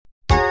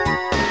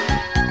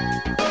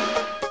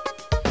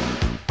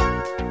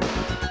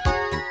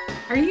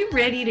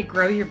ready to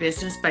grow your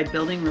business by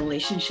building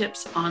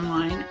relationships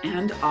online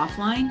and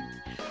offline?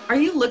 Are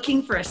you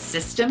looking for a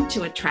system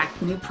to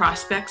attract new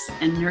prospects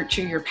and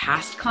nurture your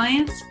past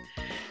clients?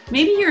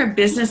 Maybe you're a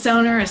business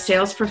owner, a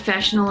sales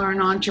professional, or an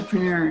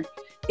entrepreneur.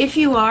 If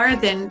you are,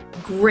 then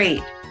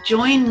great.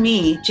 Join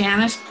me,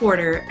 Janice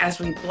Porter, as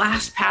we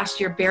blast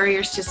past your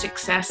barriers to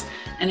success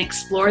and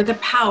explore the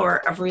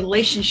power of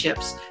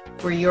relationships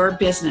for your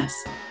business.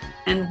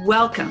 And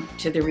welcome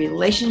to the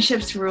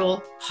Relationships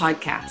Rule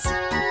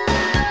podcast.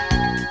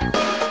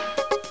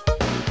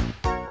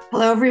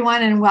 Hello,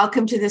 everyone, and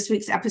welcome to this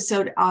week's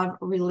episode of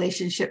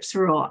Relationships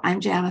Rule. I'm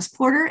Janice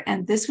Porter,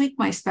 and this week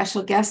my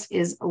special guest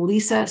is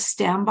Lisa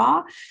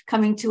Stambaugh,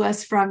 coming to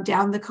us from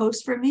down the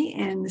coast from me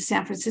in the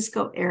San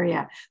Francisco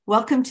area.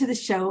 Welcome to the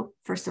show,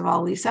 first of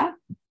all, Lisa.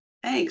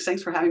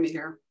 Thanks for having me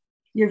here.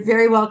 You're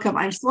very welcome.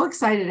 I'm so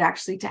excited,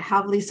 actually, to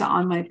have Lisa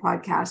on my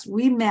podcast.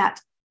 We met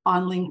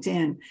on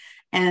LinkedIn,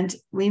 and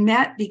we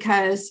met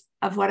because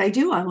of what I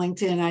do on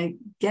LinkedIn. I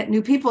get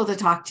new people to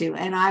talk to.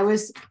 And I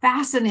was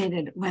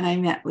fascinated when I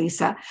met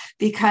Lisa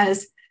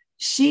because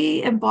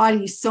she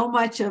embodies so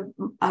much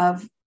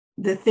of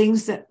the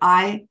things that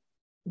I,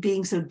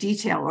 being so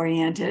detail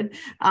oriented,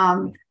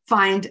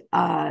 find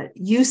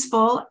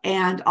useful,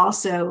 and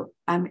also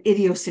I'm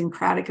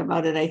idiosyncratic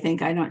about it, I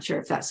think. I'm not sure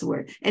if that's the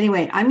word.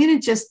 Anyway, I'm going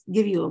to just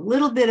give you a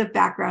little bit of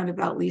background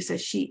about Lisa.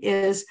 She'd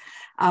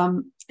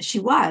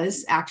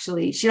always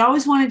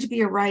wanted to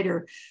be a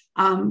writer,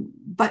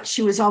 but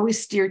she was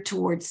always steered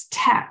towards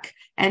tech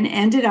and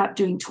ended up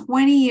doing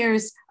 20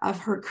 years of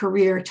her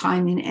career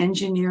time in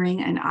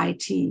engineering and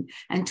IT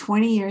and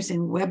 20 years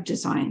in web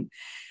design.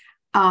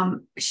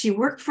 She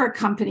worked for a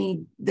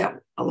company that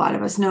a lot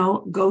of us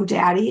know,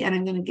 GoDaddy, and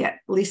I'm going to get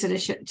Lisa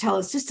to tell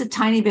us just a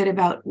tiny bit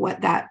about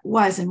what that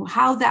was and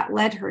how that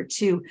led her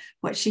to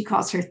what she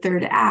calls her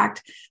third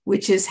act,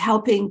 which is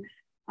helping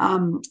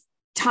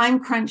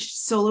time-crunched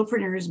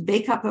solopreneurs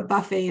bake up a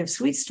buffet of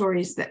sweet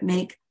stories that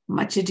make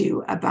Much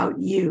Ado About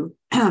You.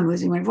 I'm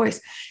losing my voice.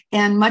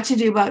 And Much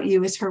Ado About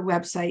You is her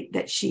website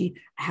that she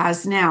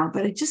has now.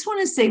 But I just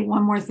want to say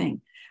one more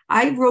thing.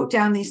 I wrote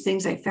down these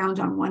things I found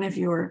on one of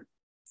your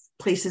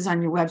places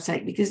on your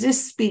website, because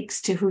this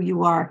speaks to who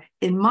you are,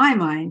 in my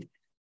mind,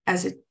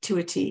 to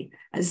a T.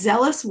 A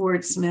zealous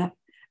wordsmith,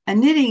 a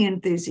knitting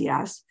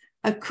enthusiast,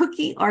 a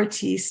cookie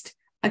artiste,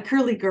 a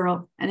curly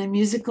girl, and a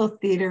musical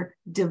theater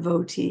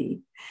devotee.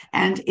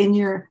 And in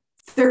your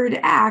third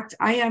act,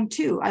 I am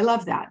too. I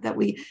love that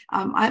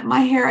my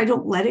hair, I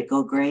don't let it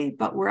go gray,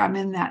 but I'm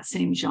in that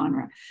same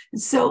genre. And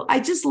so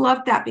I just love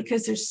that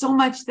because there's so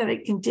much that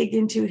I can dig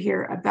into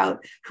here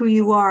about who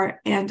you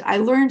are. And I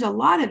learned a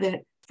lot of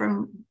it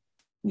from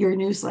your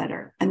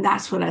newsletter. And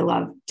that's what I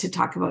love to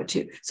talk about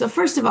too. So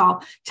first of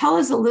all, tell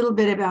us a little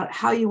bit about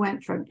how you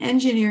went from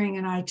engineering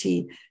and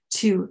IT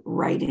to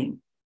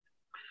writing.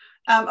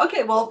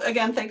 Okay, well,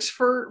 again, thanks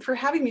for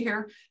having me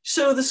here.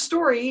 So the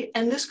story,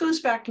 and this goes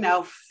back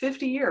now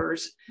 50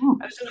 years.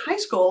 I was in high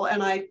school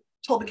and I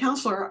told the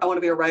counselor, I want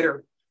to be a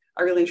writer.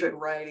 I really enjoyed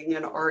writing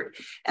and art.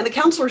 And the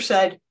counselor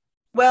said,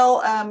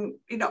 well,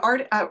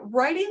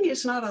 writing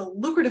is not a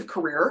lucrative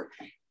career,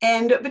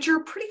 but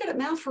you're pretty good at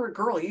math for a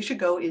girl. You should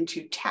go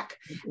into tech.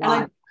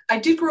 Wow. And I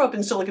did grow up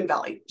in Silicon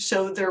Valley.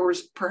 So there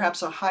was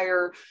perhaps a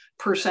higher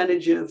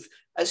percentage of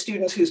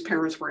students whose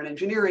parents were in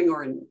engineering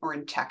or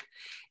in tech.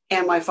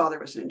 And my father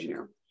was an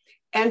engineer.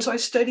 And so I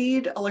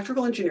studied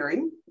electrical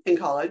engineering in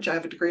college. I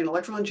have a degree in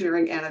electrical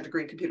engineering and a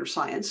degree in computer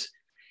science.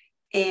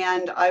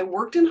 And I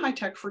worked in high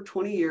tech for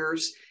 20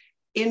 years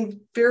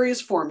in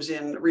various forms,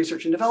 in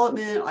research and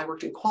development. I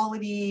worked in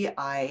quality.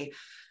 I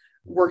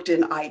worked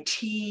in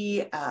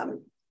IT,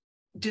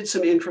 did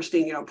some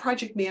interesting,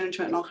 project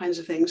management and all kinds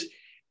of things.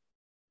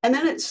 And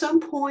then at some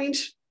point,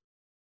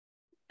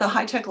 the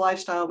high-tech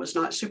lifestyle was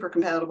not super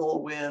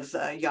compatible with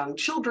young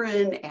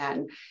children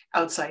and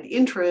outside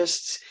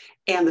interests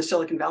and the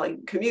Silicon Valley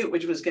commute,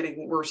 which was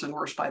getting worse and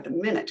worse by the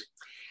minute.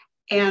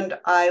 And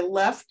I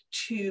left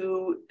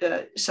to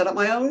set up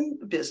my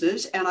own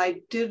business, and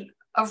I did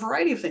a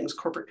variety of things,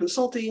 corporate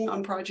consulting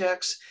on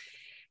projects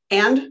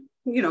and,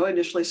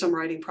 initially some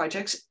writing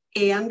projects,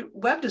 and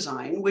web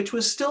design, which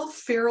was still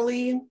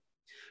fairly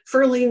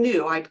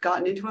new. I'd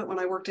gotten into it when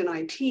I worked in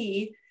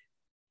IT.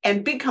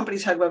 And big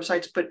companies had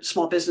websites, but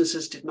small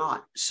businesses did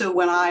not. So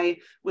when I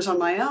was on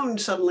my own,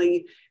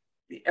 suddenly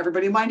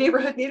everybody in my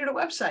neighborhood needed a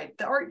website,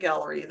 the art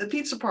gallery, the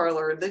pizza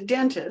parlor, the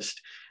dentist,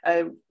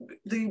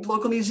 the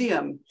local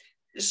museum.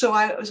 So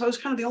I was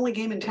kind of the only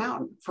game in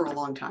town for a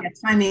long time.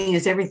 Yeah, timing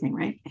is everything,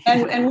 right?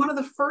 And one of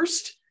the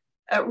first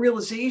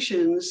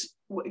realizations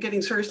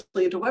getting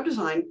seriously into web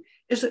design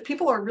is that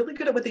people are really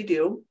good at what they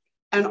do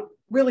and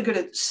really good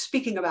at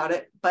speaking about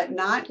it, but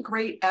not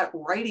great at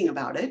writing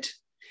about it.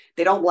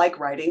 They don't like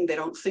writing. They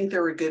don't think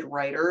they're a good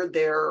writer.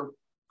 They're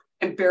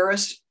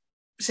embarrassed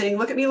saying,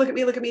 look at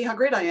me, how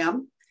great I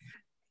am.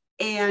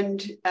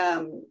 And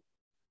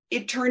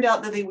it turned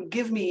out that they would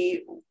give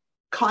me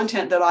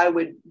content that I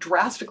would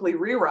drastically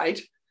rewrite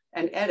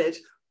and edit,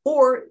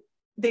 or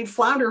they'd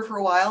flounder for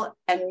a while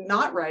and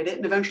not write it.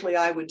 And eventually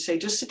I would say,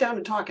 just sit down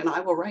and talk and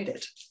I will write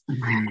it.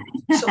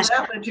 So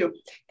that led to,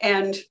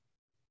 and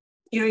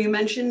you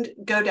mentioned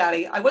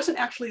GoDaddy. I wasn't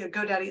actually a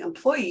GoDaddy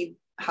employee.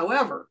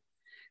 However,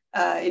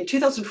 in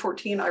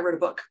 2014, I wrote a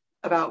book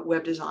about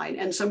web design,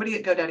 and somebody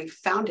at GoDaddy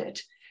found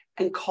it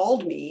and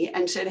called me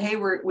and said, hey,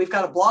 we've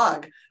got a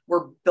blog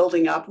we're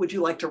building up. Would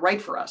you like to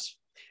write for us?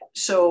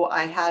 So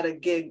I had a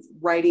gig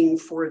writing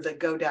for the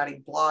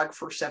GoDaddy blog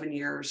for 7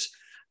 years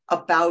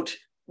about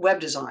web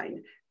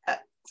design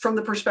from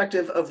the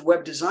perspective of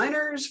web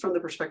designers, from the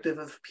perspective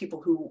of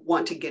people who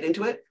want to get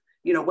into it.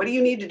 What do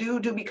you need to do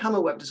to become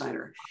a web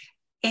designer?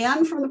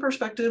 And from the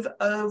perspective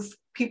of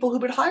people who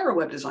would hire a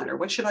web designer.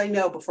 What should I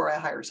know before I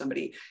hire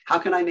somebody? How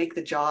can I make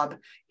the job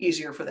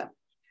easier for them?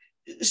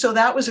 So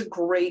that was a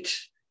great,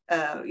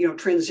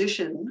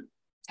 transition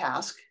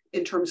task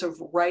in terms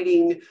of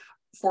writing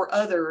for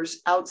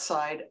others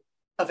outside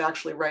of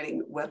actually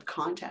writing web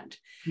content.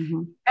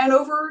 Mm-hmm. And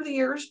over the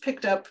years,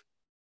 picked up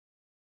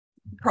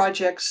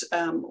projects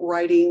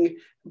writing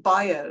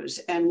bios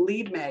and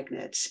lead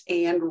magnets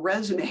and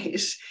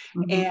resumes,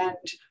 mm-hmm.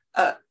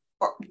 and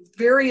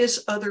various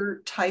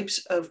other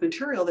types of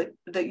material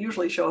that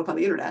usually show up on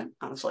the internet,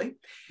 honestly.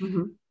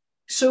 Mm-hmm.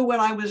 So when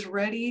I was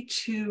ready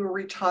to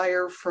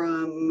retire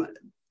from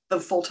the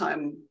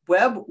full-time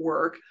web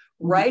work,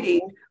 mm-hmm.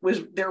 writing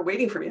was there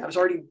waiting for me. I was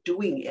already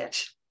doing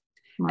it.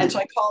 Right. And so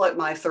I call it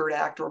my third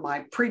act, or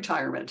my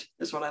pre-retirement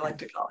is what I like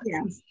to call it.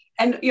 Yeah.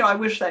 And, I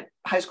wish that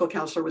high school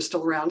counselor was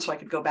still around so I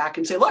could go back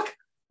and say, look,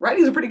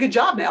 writing's a pretty good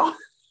job now.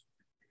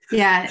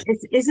 Yeah.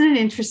 Isn't it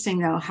interesting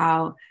though,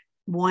 how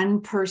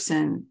one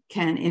person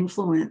can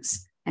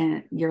influence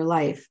your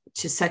life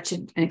to such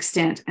an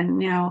extent? And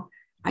now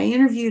I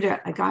interviewed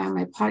a guy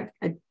on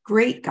a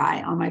great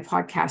guy on my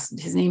podcast.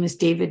 His name is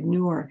David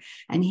Noor,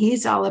 and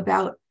he's all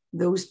about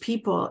those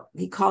people.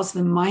 He calls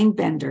them mind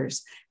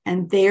benders.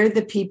 And they're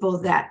the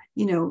people that,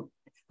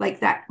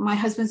 like that. My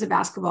husband's a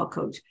basketball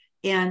coach,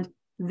 and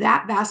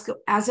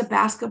as a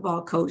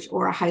basketball coach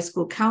or a high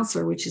school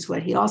counselor, which is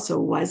what he also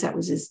was, that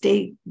was his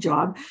day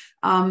job.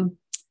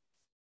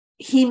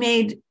 He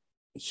made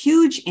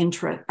huge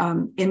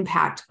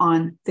impact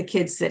on the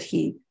kids that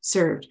he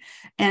served.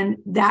 And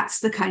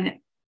that's the kind of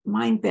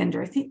mind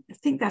bender. I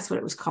think that's what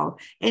it was called.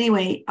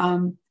 Anyway,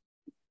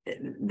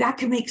 that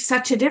can make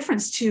such a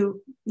difference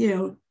to,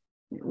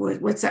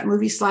 what's that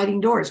movie,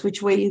 Sliding Doors,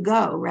 which way you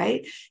go,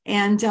 right?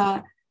 And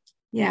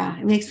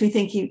it makes me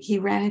think he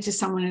ran into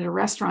someone at a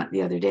restaurant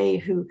the other day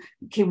who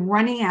came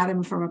running at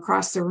him from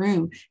across the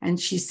room. And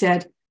she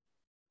said,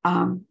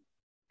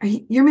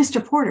 you're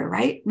Mr. Porter,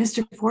 right?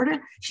 Mr.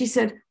 Porter? She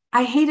said,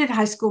 I hated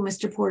high school,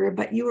 Mr. Porter,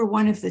 but you were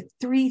one of the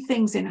 3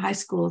 things in high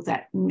school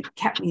that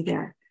kept me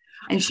there.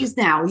 And she's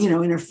now,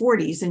 in her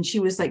 40s, and she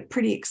was like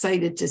pretty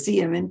excited to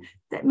see him, and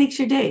that makes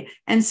your day.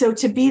 And so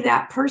to be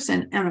that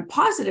person in a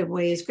positive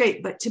way is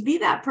great, but to be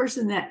that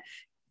person that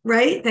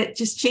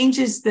just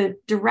changes the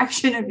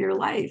direction of your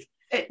life.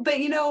 But,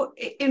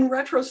 in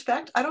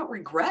retrospect, I don't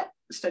regret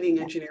studying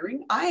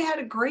engineering. I had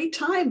a great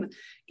time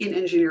in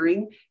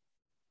engineering.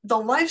 The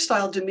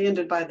lifestyle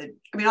demanded by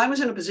I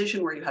was in a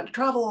position where you had to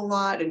travel a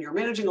lot and you're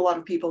managing a lot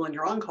of people and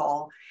you're on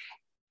call.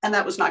 And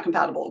that was not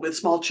compatible with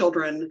small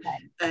children,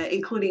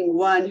 including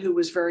one who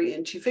was very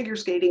into figure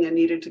skating and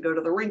needed to go to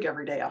the rink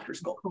every day after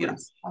school.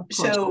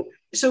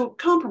 So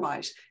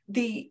compromise.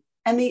 The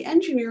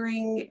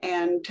engineering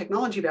and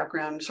technology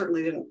background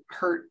certainly didn't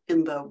hurt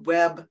in the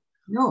web.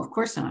 No, of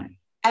course not.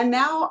 And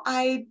now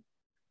I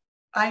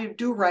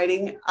do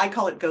writing. I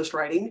call it ghost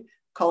writing.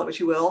 Call it what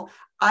you will.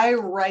 I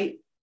write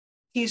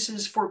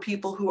pieces for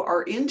people who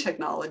are in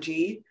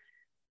technology,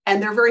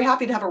 and they're very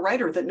happy to have a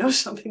writer that knows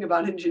something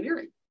about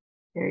engineering.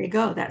 There you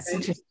go. That's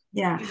interesting.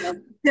 Yeah.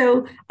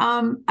 So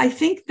I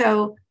think,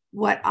 though,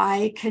 what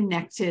I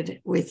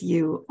connected with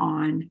you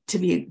on, to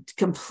be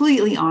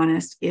completely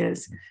honest,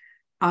 is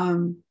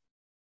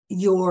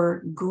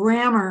your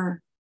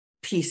grammar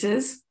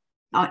pieces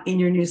in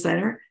your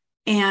newsletter,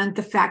 and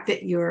the fact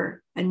that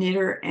you're a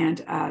knitter and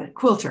a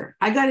quilter.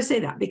 I got to say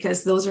that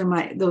because those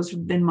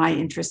have been my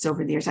interests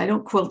over the years. I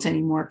don't quilt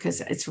anymore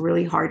because it's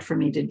really hard for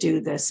me to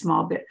do the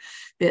small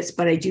bits,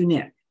 but I do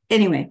knit.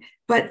 Anyway,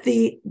 but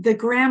the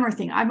grammar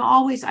thing,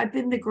 I've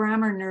been the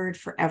grammar nerd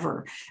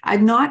forever.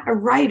 I'm not a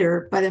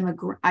writer, but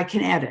I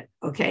can edit,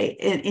 okay,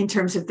 in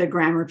terms of the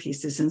grammar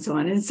pieces and so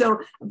on. And so,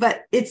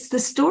 but it's the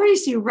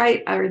stories you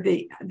write, or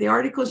the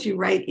articles you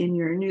write in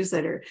your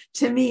newsletter.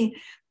 To me,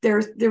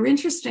 they're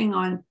interesting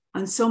on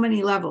so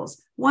many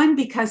levels. One,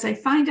 because I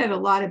find out a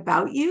lot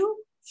about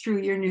you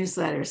through your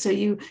newsletter. So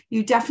you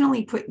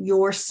definitely put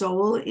your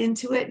soul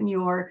into it, and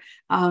your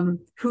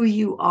who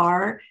you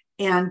are.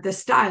 And the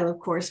style, of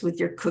course, with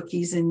your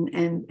cookies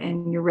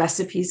and your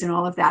recipes and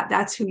all of that,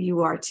 that's who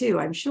you are too,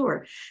 I'm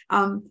sure.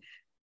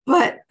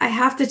 But I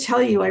have to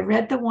tell you, I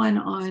read the one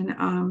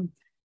on,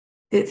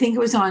 I think it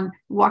was on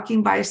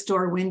walking by a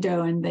store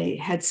window, and they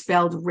had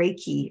spelled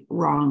Reiki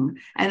wrong.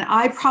 And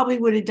I probably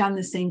would have done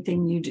the same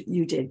thing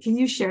you did. Can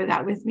you share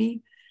that with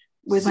me?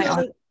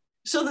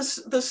 So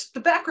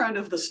the background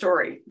of the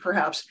story,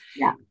 perhaps.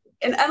 Yeah.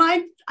 and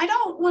I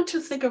don't want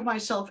to think of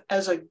myself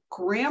as a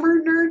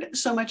grammar nerd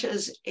so much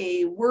as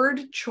a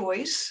word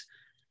choice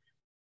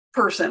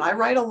person. I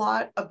write a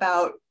lot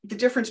about the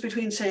difference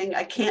between saying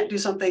I can't do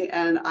something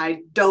and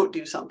I don't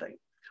do something,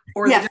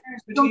 or the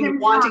difference between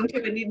wanting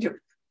to and needing to.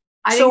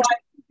 I'm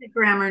the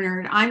grammar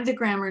nerd. I'm the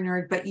grammar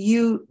nerd, but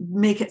you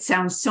make it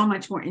sound so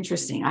much more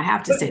interesting. I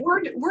have to say,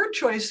 word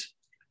choice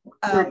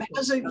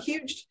has a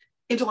huge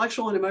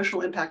intellectual and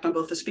emotional impact on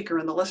both the speaker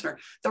and the listener.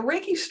 The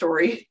Reiki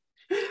story.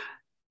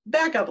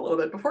 Back up a little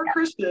bit. Before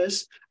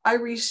Christmas, I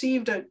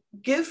received a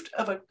gift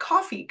of a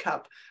coffee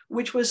cup,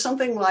 which was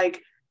something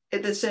like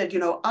that said,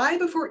 I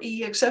before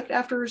E, except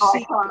after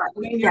C.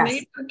 When your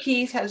neighbor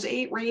Keith has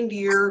 8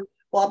 reindeer,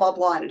 blah, blah,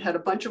 blah. And it had a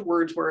bunch of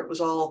words where it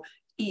was all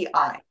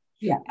EI.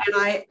 Yeah. And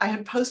I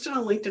had posted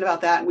on LinkedIn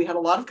about that. And we had a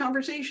lot of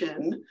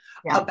conversation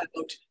about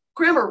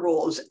grammar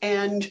rules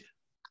and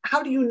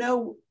how do you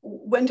know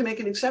when to make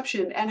an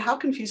exception? And how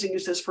confusing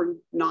is this for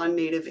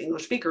non-native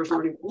English speakers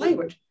learning the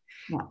language?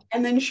 Yeah.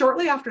 And then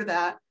shortly after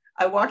that,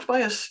 I walked by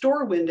a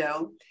store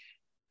window.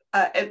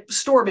 A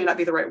store may not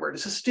be the right word.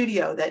 It's a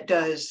studio that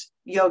does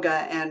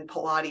yoga and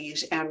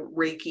Pilates and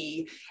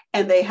Reiki.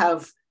 And they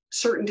have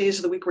certain days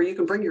of the week where you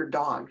can bring your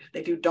dog.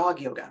 They do dog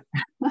yoga.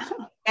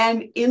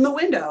 And in the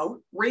window,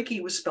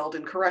 Reiki was spelled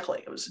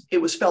incorrectly.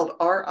 It was spelled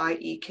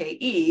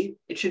R-I-E-K-E.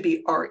 It should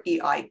be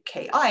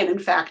R-E-I-K-I. And in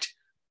fact,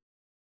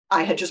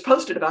 I had just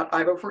posted about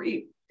I before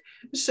E.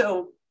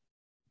 So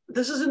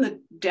this is in the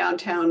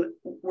downtown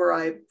where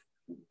I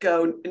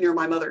go near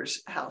my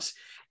mother's house.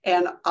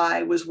 And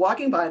I was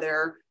walking by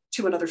there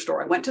to another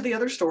store. I went to the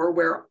other store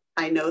where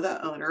I know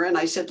the owner and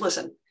I said,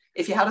 listen,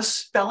 if you had a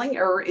spelling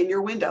error in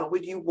your window,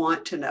 would you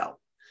want to know?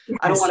 Yes.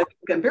 I don't want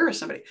to embarrass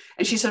somebody.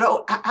 And she said,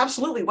 oh,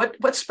 absolutely.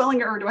 What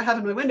spelling error do I have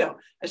in my window?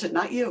 I said,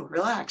 not you,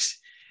 relax.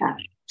 Yeah.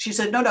 She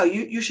said, no,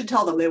 you should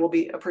tell them, they will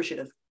be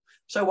appreciative.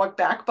 So I walked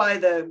back by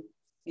the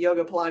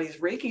yoga Pilates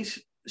Reiki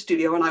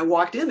studio and I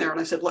walked in there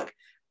and I said, look,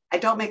 I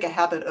don't make a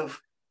habit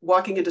of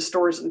walking into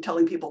stores and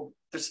telling people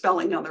the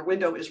spelling on their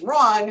window is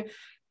wrong.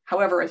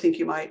 However, I think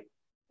you might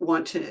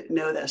want to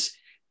know this.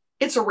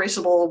 It's a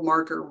erasable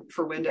marker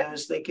for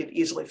windows. They could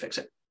easily fix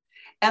it.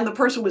 And the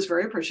person was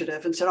very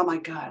appreciative and said, oh my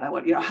God,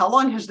 how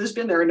long has this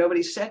been there? And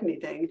nobody said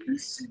anything.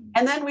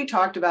 And then we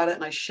talked about it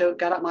and I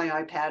got out my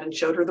iPad and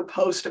showed her the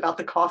post about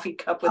the coffee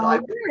cup with I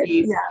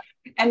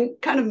and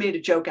kind of made a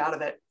joke out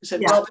of it. I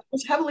said, well, it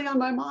was heavily on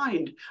my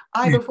mind.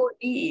 I before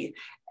E.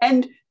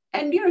 And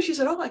she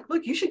said, oh,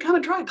 look, you should come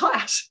and try a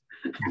class.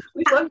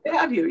 We'd love to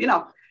have you,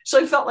 So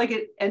I felt like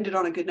it ended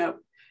on a good note.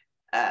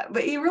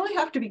 But you really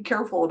have to be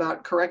careful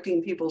about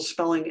correcting people's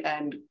spelling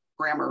and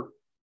grammar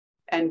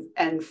and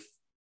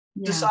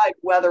decide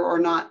whether or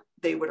not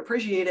they would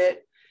appreciate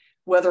it,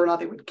 whether or not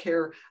they would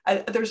care.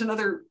 There's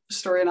another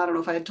story, and I don't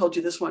know if I had told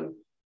you this one.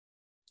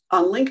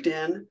 On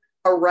LinkedIn,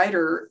 a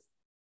writer,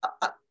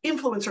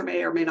 influencer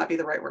may or may not be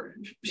the right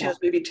word. She has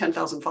maybe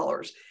 10,000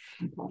 followers.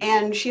 Okay.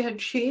 And she had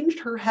changed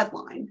her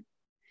headline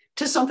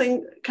to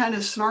something kind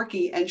of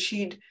snarky, and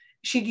she'd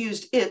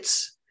used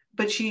its,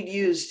 but she'd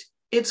used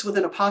it's with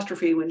an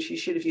apostrophe when she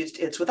should have used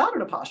it's without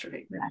an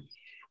apostrophe. Right.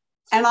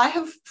 And I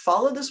have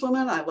followed this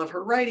woman. I love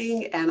her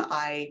writing. And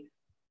I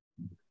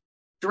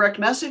direct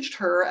messaged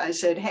her. I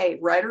said, hey,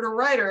 writer to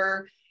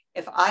writer,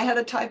 if I had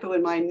a typo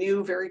in my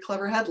new, very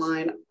clever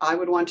headline, I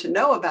would want to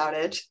know about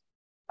it.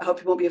 I hope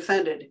you won't be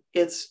offended.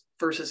 It's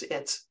versus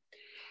it's.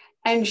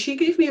 And she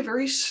gave me a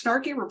very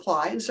snarky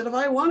reply and said, if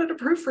I wanted a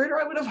proofreader,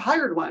 I would have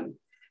hired one.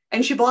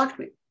 And she blocked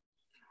me.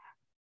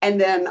 And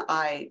then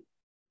I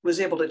was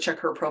able to check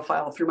her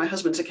profile through my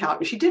husband's account,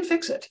 and she did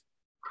fix it.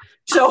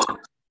 So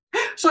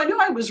I knew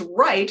I was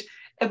right.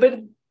 But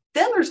then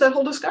there's that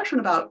whole discussion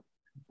about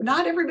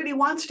not everybody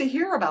wants to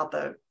hear about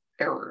the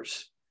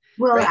errors.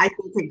 Well, right? I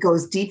think it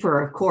goes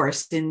deeper, of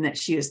course, in that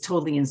she is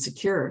totally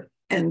insecure,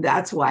 and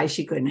that's why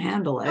she couldn't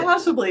handle it.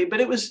 Possibly,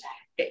 but it was,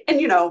 and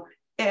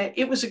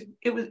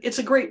it's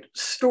a great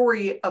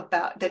story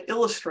about that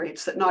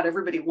illustrates that not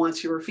everybody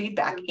wants your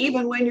feedback,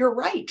 even when you're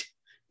right.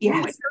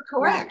 Even when you're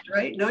correct,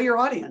 right? Know your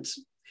audience.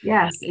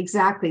 Yes,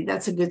 exactly.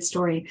 That's a good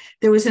story.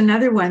 There was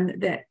another one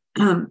that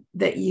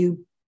that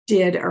you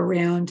did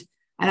around,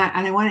 and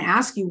I want to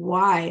ask you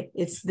why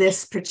it's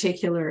this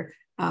particular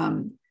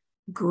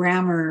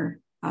grammar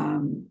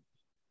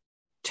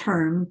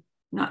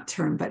not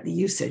term, but the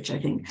usage, I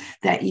think,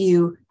 that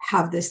you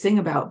have this thing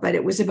about, but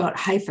it was about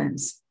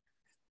hyphens.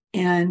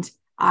 And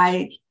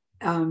I,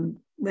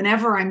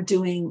 whenever I'm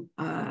doing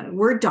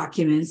Word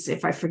documents,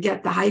 if I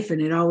forget the hyphen,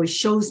 it always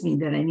shows me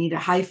that I need a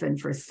hyphen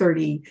for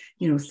 30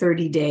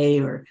 day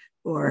or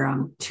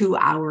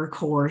 2-hour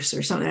course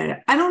or something.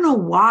 I don't know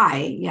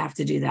why you have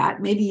to do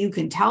that. Maybe you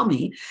can tell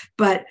me,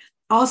 but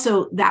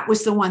also that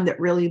was the one that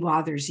really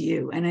bothers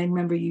you. And I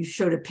remember you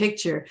showed a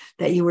picture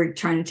that you were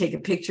trying to take a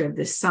picture of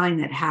this sign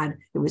that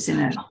it was in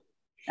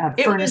a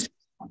furnace.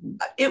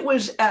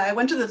 I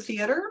went to the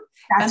theater.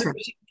 That's right.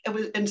 It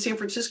was in San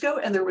Francisco,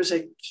 and there was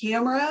a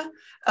camera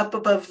up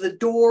above the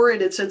door, and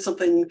it said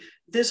something,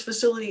 this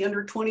facility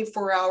under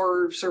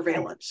 24-hour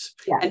surveillance.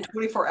 Yes. And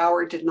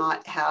 24-hour did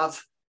not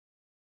have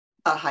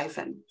a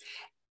hyphen.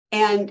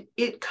 And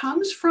it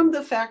comes from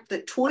the fact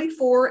that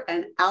 24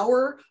 and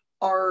hour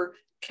are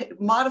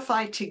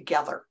modified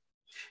together.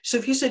 So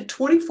if you said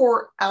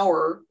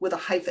 24-hour with a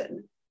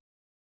hyphen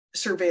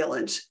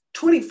surveillance,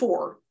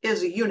 24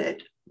 is a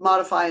unit,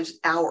 modifies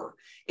hour.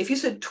 If you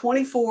said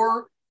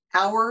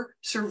 24-hour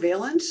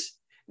surveillance,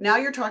 now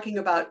you're talking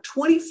about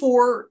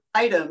 24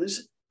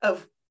 items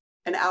of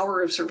an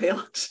hour of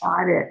surveillance.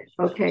 Got it.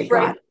 Okay.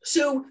 Right.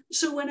 So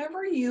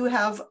whenever you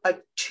have a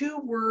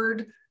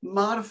 2-word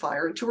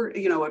modifier,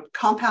 a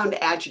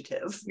compound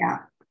adjective. Yeah.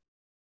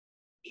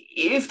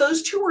 If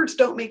those 2 words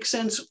don't make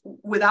sense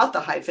without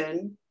the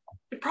hyphen,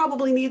 it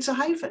probably needs a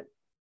hyphen.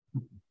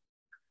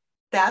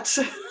 That's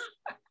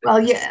well,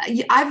 yeah.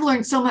 I've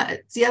learned so much.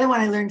 The other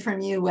one I learned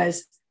from you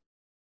was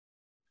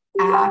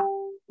a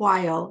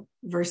while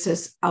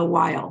versus a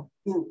while,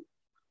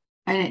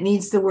 and it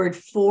needs the word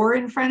for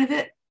in front of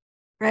it.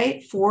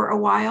 Right? For a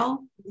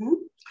while. Mm-hmm.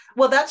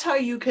 Well, that's how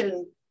you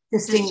can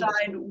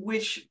decide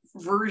which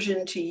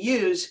version to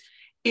use,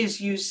 is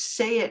you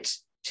say it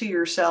to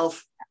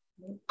yourself.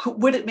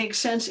 Would it make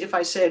sense if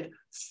I said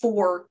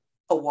for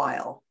a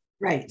while?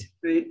 Right.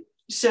 Right.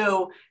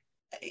 So,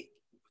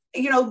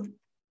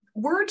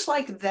 words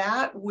like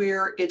that,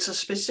 where it's a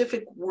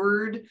specific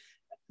word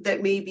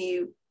that may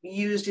be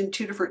used in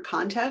 2 different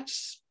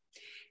contexts,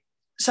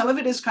 some of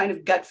it is kind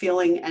of gut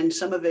feeling, and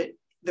some of it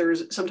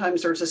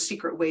sometimes there's a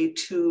secret way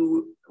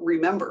to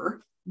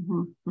remember.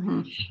 Mm-hmm,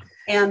 mm-hmm.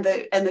 And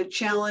the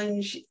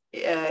challenge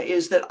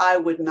is that I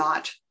would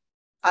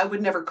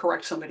never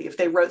correct somebody if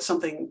they wrote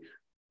something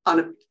on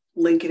a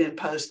LinkedIn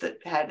post that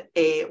had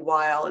a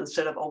while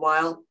instead of a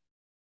while.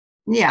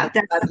 Yeah,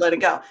 I'd let it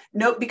go.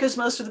 No, because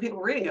most of the people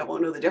reading it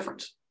won't know the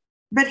difference.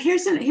 But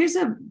here's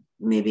a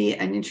maybe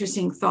an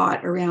interesting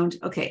thought around.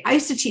 Okay, I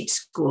used to teach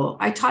school.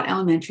 I taught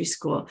elementary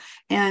school,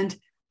 and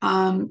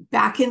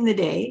back in the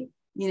day,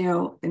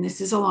 and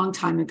this is a long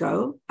time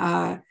ago,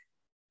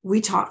 we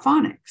taught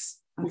phonics.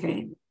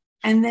 Okay. Mm-hmm.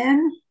 And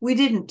then we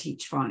didn't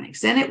teach phonics.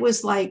 Then it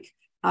was like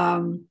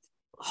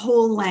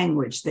whole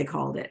language, they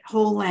called it,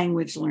 whole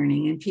language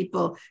learning. And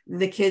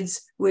the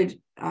kids would,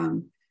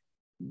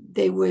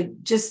 they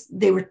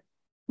were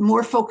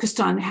more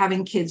focused on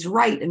having kids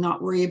write and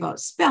not worry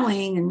about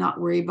spelling and not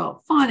worry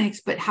about phonics,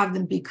 but have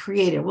them be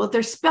creative. Well,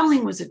 their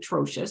spelling was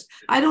atrocious.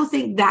 I don't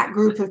think that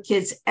group of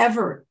kids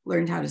ever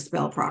learned how to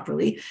spell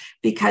properly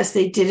because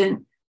they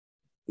didn't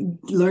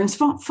learn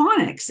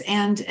phonics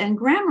and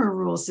grammar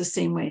rules the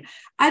same way.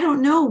 I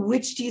don't know,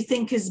 which do you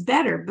think is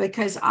better?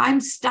 Because I'm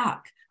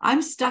stuck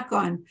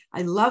on,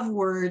 I love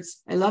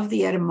words. I love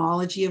the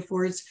etymology of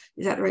words.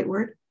 Is that the right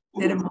word?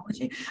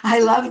 Etymology. I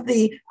love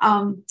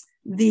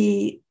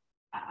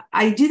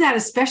I do that,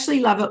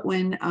 especially love it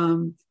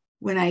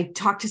when I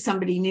talk to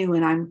somebody new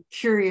and I'm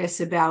curious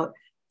about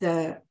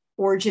the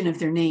origin of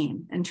their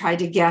name and try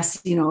to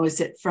guess,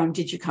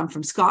 did you come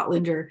from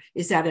Scotland, or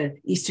is that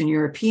an Eastern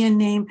European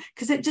name?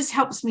 Because it just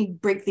helps me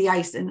break the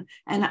ice.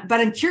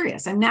 But I'm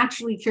curious. I'm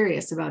naturally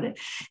curious about it.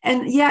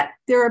 And yet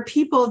there are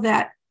people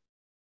that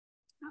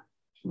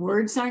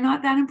words are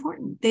not that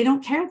important. They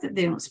don't care that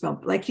they don't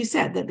spell, like you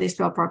said, that they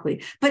spell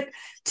properly. But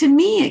to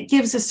me, it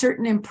gives a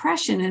certain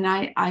impression, and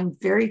I'm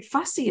very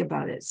fussy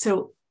about it.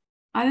 So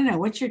I don't know.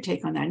 What's your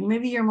take on that?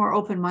 Maybe you're more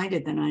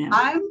open-minded than I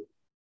am.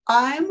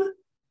 I'm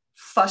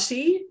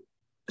fussy,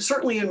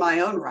 certainly in my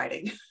own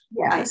writing.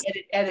 Yes.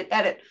 I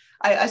edit.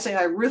 I say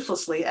I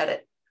ruthlessly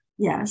edit.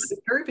 Yes. I'm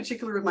very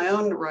particular with my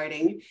own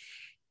writing.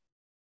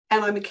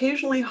 And I'm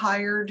occasionally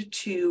hired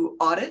to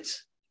audit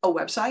a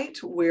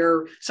website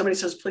where somebody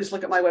says, please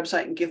look at my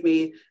website and give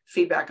me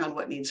feedback on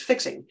what needs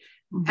fixing.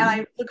 Mm-hmm. And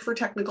I look for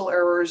technical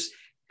errors.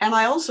 And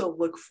I also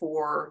look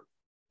for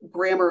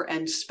grammar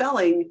and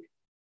spelling.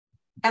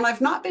 And I've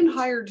not been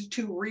hired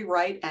to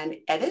rewrite and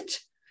edit,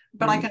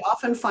 but I can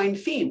often find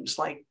themes,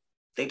 like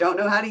they don't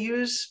know how to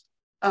use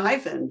a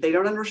hyphen. They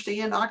don't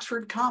understand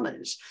Oxford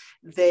commas.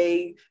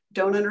 They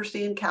don't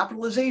understand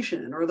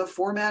capitalization or the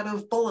format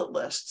of bullet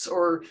lists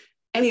or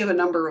any of a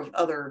number of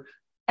other.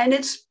 And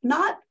it's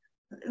not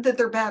that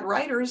they're bad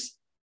writers.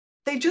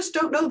 They just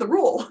don't know the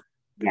rule.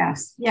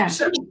 Yes. Yes.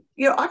 So,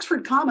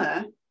 Oxford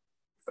comma,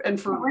 and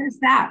for what is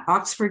that?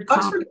 Oxford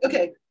comma.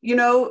 Okay.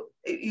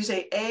 You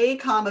say A,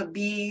 comma,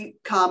 B,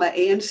 comma,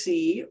 and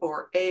C,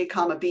 or A,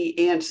 comma,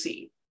 B, and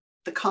C.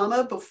 The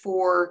comma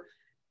before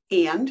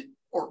and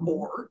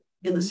or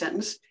in the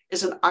sentence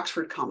is an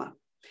Oxford comma.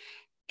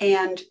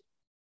 And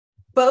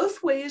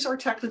both ways are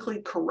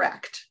technically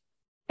correct.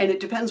 And it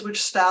depends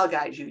which style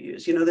guide you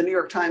use. The New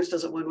York Times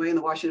does it one way and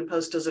the Washington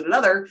Post does it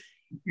another.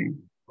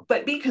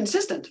 But be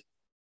consistent.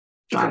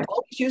 Either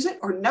always use it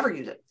or never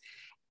use it.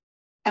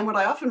 And what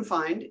I often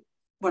find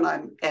when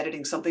I'm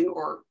editing something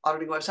or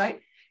auditing a website,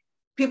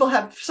 people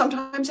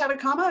sometimes have a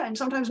comma and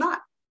sometimes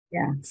not.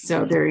 Yeah,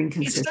 so they're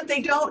inconsistent. It's that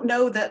they don't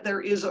know that there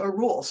is a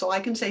rule. So I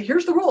can say,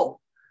 here's the rule.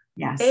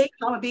 Yes. A,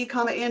 comma, B,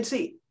 comma, and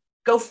C.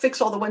 Go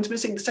fix all the ones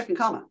missing the second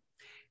comma.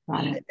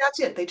 That's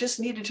it. They just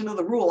needed to know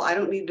the rule. I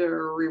don't need to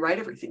rewrite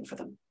everything for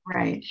them.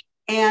 Right.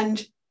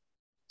 And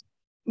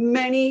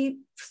many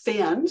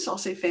fans, I'll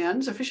say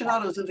fans,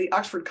 aficionados of the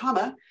Oxford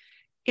comma,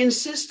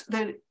 insist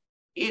that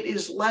it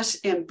is less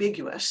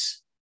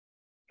ambiguous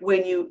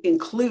when you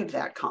include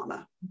that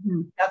comma.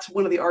 Mm-hmm. That's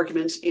one of the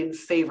arguments in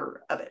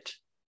favor of it.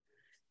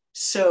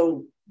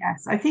 So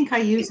yes, I think I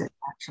use it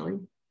actually.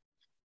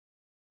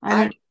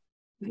 I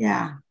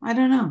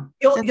don't know.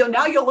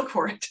 You'll look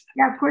for it.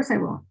 Yeah, of course I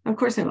will. Of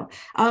course I will.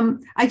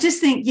 I just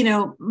think,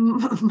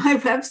 my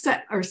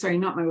website, or sorry,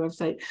 not my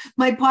website,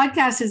 my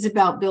podcast is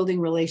about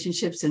building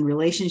relationships, and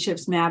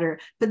relationships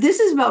matter, but this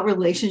is about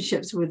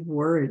relationships with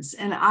words.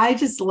 And I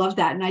just love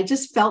that. And I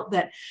just felt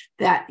that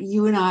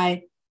you and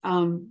I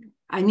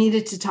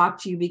needed to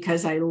talk to you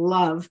because I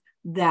love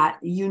that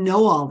you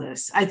know all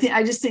this.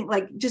 I just think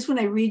just when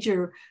I read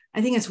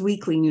I think it's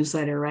weekly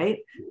newsletter, right?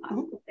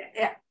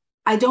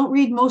 I don't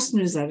read most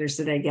newsletters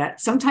that I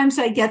get. Sometimes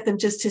I get them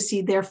just to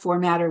see their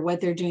format or what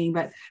they're doing,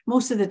 but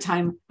most of the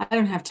time I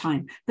don't have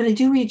time. But I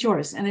do read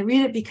yours, and I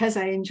read it because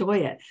I enjoy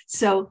it.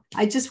 So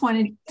I just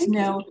wanted to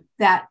know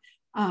that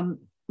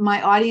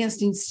my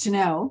audience needs to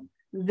know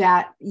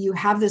that you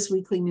have this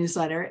weekly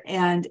newsletter,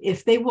 and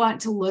if they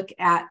want to look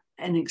at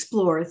and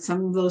explore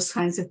some of those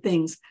kinds of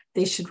things,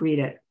 they should read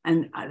it.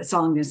 And that's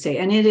all I'm going to say.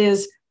 And it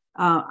is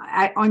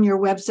on your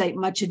website,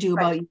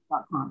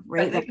 muchadoaboutyou.com,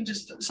 right? They can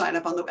just sign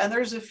up and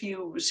there's a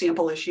few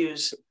sample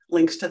issues,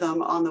 links to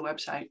them on the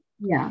website.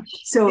 Yeah.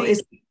 So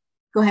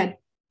go ahead.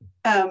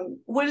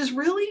 What is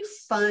really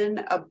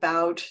fun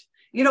about,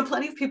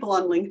 plenty of people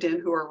on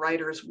LinkedIn who are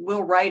writers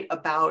will write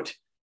about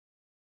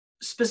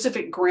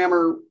specific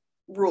grammar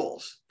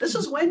rules. This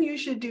is when you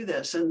should do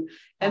this, and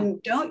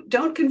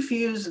don't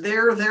confuse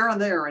there, and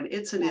there, and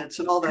it's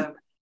and all the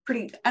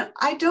pretty. And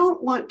I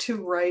don't want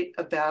to write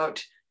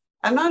about.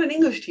 I'm not an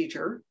English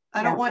teacher.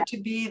 I don't want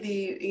to be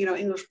the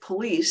English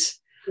police.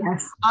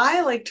 Yes.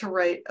 I like to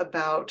write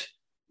about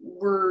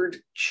word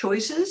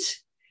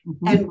choices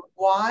and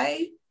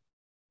why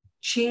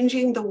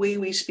changing the way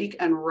we speak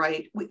and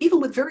write,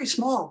 even with very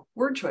small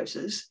word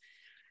choices,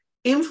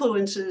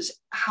 influences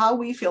how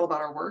we feel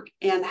about our work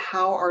and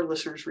how our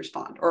listeners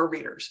respond, or our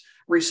readers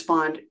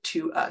respond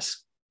to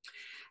us.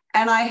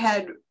 And I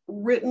had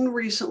written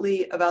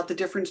recently about the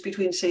difference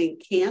between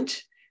saying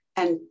can't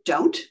and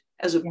don't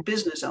as a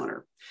business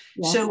owner.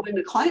 Yes. So when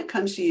the client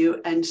comes to you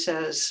and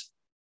says,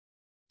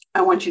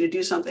 I want you to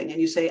do something,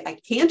 and you say, I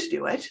can't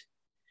do it,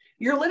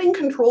 you're letting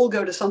control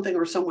go to something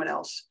or someone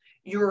else.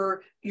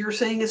 You're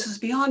saying this is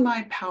beyond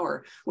my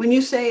power. When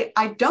you say,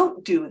 I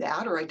don't do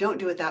that, or I don't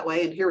do it that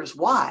way, and here is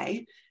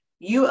why,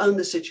 you own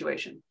the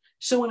situation.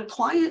 So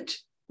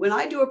when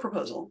I do a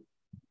proposal,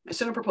 I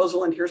send a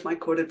proposal and here's my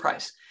quoted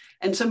price,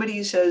 and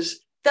somebody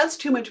says, that's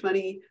too much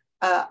money.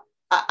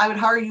 I would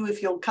hire you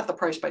if you'll cut the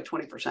price by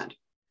 20%.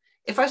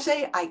 If I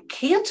say I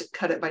can't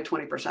cut it by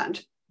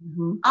 20%,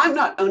 I'm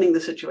not owning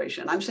the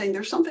situation. I'm saying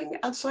there's something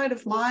outside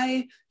of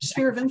my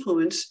sphere of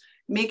influence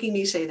making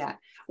me say that.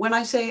 When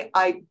I say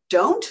I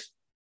don't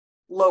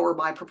lower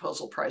my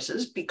proposal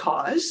prices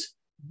because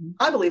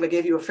I believe I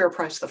gave you a fair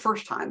price the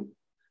first time,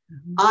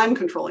 I'm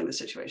controlling the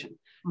situation.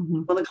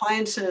 When the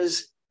client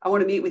says, I want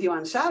to meet with you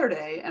on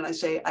Saturday, and I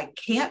say, I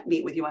can't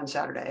meet with you on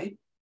Saturday,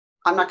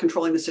 I'm not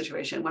controlling the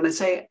situation. When I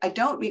say I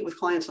don't meet with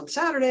clients on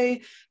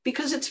Saturday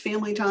because it's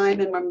family time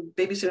and I'm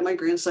babysitting my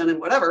grandson and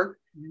whatever,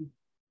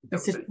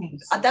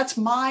 that's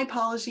my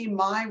policy,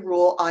 my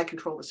rule. I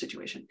control the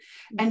situation.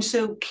 And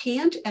so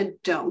can't and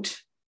don't,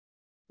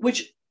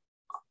 which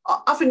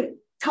often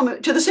come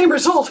to the same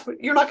result,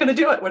 you're not going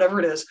to do it, whatever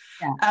it is.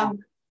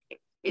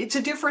 It's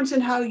a difference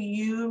in how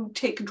you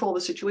take control of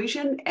the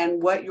situation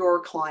and what your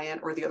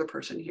client or the other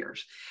person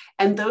hears.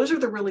 And those are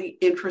the really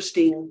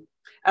interesting.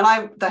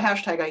 And the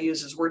hashtag I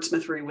use is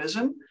wordsmithery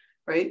wisdom,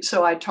 right?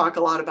 So I talk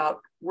a lot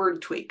about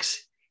word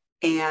tweaks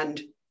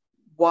and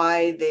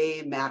why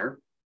they matter.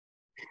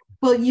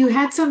 Well, you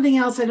had something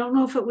else. I don't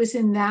know if it was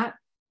in that,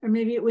 or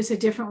maybe it was a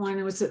different one.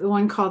 It was the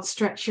one called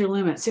Stretch Your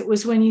Limits. It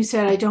was when you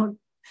said, I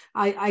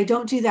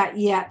don't do that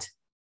yet.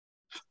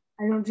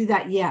 I don't do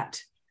that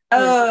yet.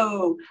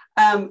 Oh,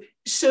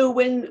 so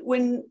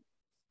when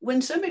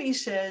somebody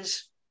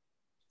says,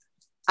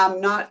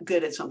 I'm not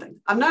good at something,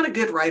 I'm not a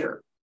good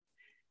writer.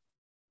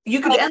 You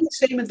could end the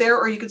statement there,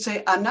 or you could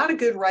say, I'm not a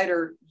good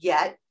writer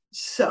yet,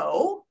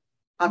 so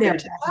I'm going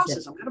to take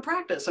classes, I'm going to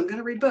practice, I'm going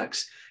to read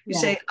books. You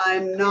say,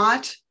 I'm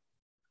not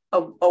a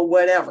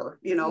whatever,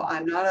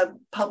 I'm not a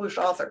published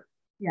author.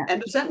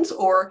 End of sentence.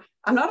 Or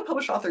I'm not a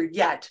published author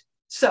yet,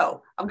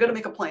 so I'm going to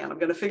make a plan. I'm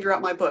going to figure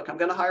out my book. I'm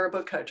going to hire a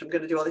book coach. I'm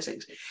going to do all these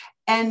things.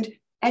 And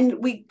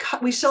we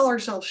sell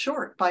ourselves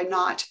short by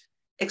not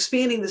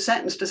expanding the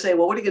sentence to say,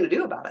 well, what are you going to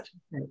do about it?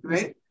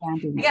 Right?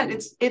 Again,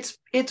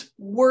 it's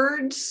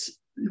words,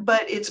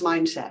 but it's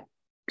mindset.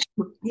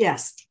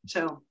 Yes.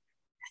 So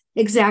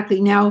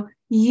exactly. Now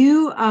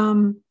you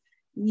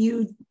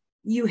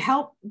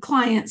help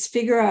clients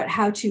figure out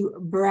how to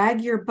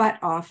brag your butt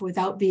off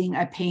without being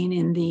a pain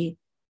in the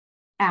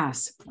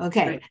ass.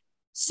 Okay. Right.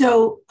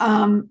 So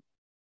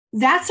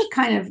that's a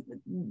kind of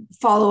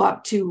follow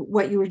up to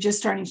what you were just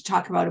starting to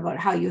talk about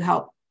how you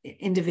help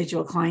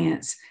individual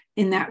clients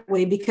in that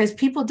way, because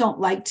people don't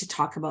like to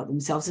talk about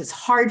themselves. It's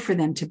hard for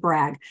them to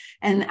brag.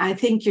 And I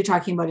think you're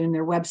talking about in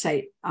their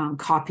website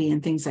copy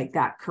and things like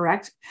that,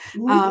 correct?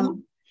 Mm-hmm.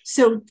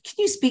 So can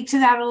you speak to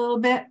that a little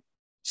bit?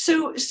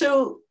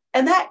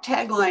 And that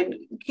tagline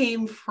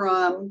came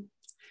from,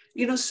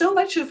 so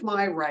much of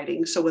my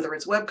writing, so whether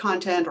it's web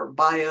content or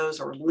bios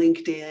or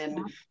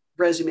LinkedIn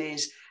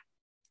resumes,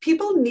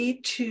 people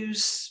need to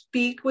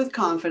speak with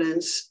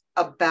confidence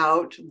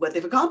about what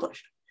they've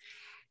accomplished.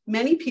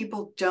 Many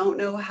people don't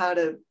know how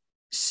to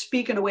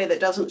speak in a way that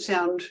doesn't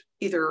sound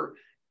either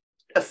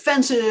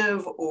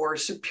offensive or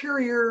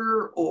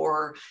superior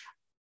or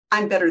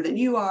I'm better than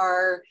you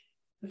are,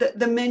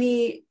 the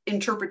many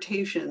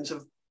interpretations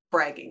of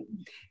bragging.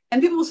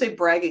 And people will say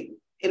bragging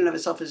in and of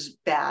itself is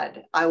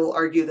bad. I will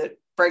argue that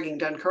bragging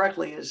done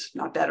correctly is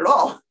not bad at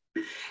all.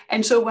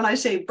 And so when I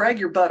say brag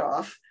your butt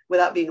off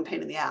without being a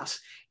pain in the ass,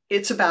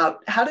 it's about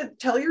how to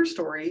tell your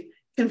story,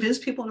 convince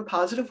people in a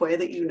positive way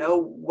that you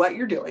know what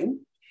you're doing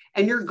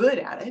and you're good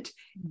at it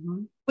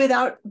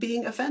without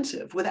being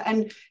offensive.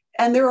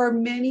 And there are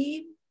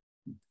many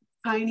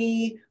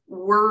tiny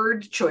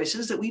word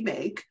choices that we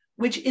make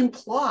which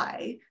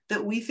imply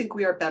that we think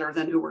we are better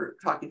than who we're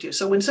talking to.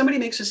 So when somebody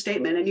makes a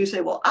statement and you say,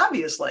 well,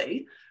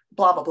 obviously,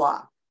 blah, blah,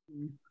 blah.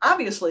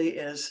 Obviously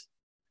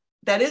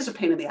that is a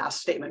pain in the ass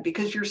statement,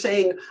 because you're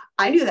saying,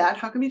 I knew that.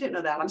 How come you didn't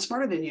know that? I'm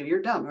smarter than you.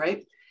 You're dumb,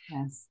 right?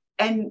 Yes.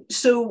 And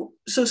so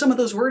some of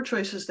those word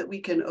choices that we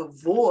can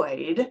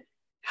avoid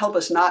help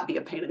us not be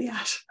a pain in the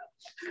ass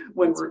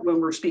when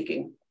we're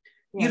speaking.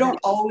 You don't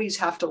always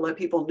have to let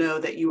people know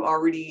that you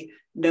already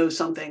know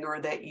something, or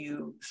that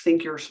you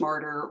think you're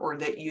smarter, or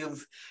that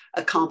you've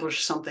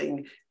accomplished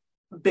something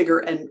bigger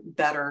and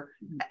better.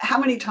 How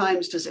many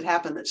times does it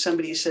happen that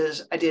somebody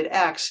says, I did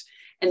X,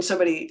 and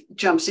somebody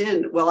jumps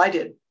in, well, I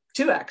did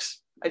 2X.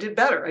 I did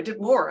better. I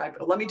did more.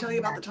 Let me tell you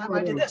about the time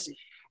I did this.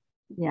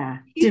 Yeah.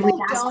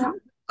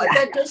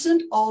 That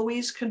doesn't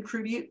always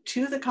contribute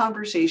to the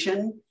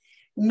conversation.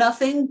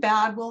 Nothing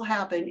bad will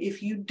happen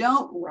if you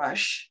don't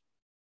rush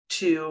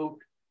to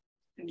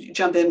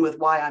jump in with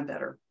why I'm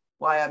better,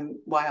 why I'm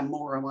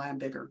more, and why I'm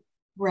bigger.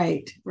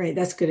 Right.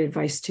 That's good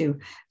advice too.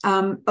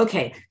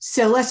 Okay,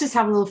 so let's just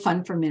have a little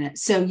fun for a minute.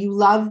 So you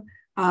love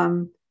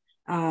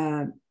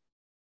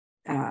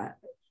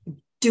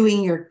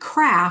doing your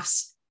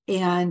crafts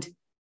and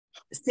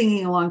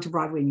singing along to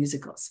Broadway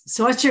musicals.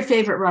 So what's your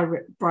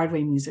favorite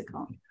Broadway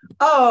musical?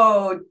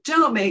 Oh,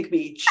 don't make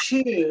me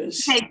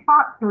choose. Okay,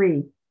 top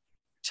three.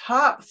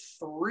 Top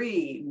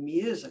three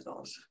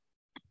musicals.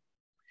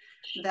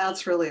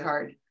 That's really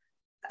hard.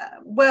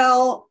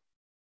 Well,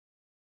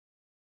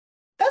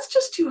 that's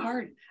just too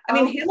hard. I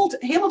mean,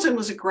 Hamilton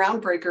was a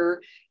groundbreaker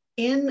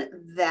in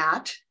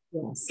that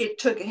it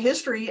took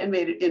history and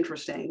made it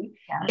interesting.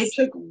 Yes. It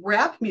took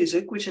rap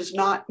music, which is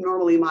not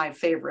normally my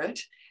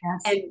favorite,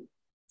 and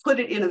put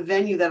it in a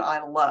venue that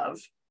I love.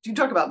 You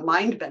talk about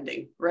mind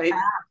bending, right?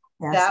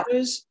 Yes. That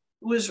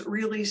was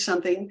really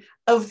something.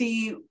 Of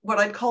what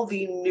I'd call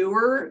the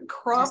newer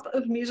crop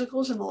of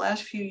musicals in the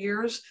last few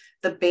years.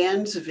 The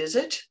Band's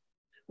Visit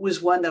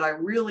was one that I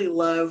really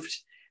loved.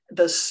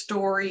 The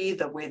story,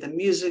 the way the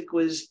music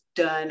was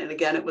done. And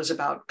again, it was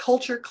about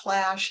culture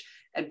clash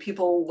and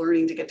people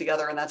learning to get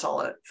together. And that's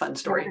all a fun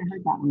story.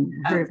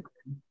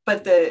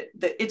 But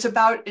it's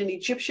about an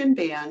Egyptian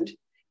band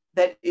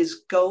that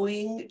is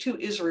going to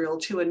Israel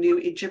to a new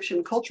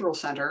Egyptian cultural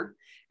center,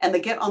 and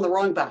they get on the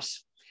wrong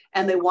bus.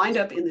 And they wind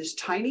up in this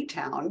tiny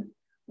town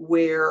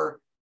where,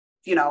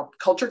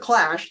 culture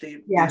clash,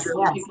 the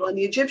Israeli people and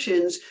the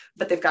Egyptians,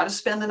 but they've got to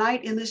spend the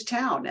night in this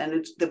town. And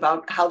it's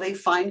about how they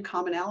find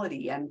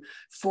commonality and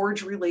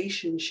forge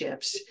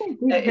relationships.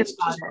 They did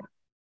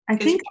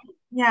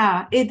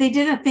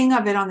a thing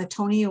of it on the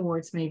Tony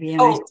Awards, maybe.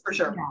 For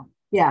sure.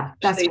 Yeah,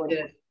 that's what they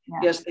did. Yeah.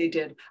 Yes, they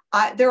did.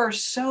 There are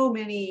so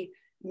many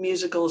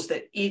musicals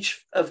that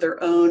each of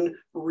their own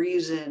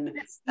reason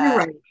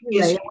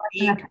is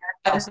unique.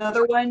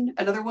 Another one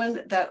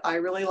that I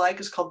really like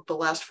is called The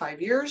Last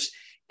 5 Years,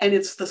 and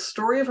it's the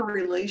story of a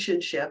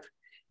relationship,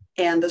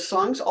 and the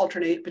songs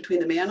alternate between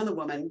the man and the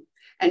woman,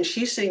 and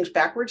she sings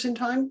backwards in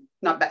time,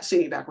 not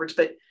singing backwards,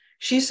 but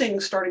she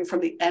sings starting from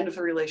the end of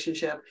the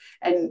relationship,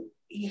 and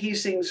he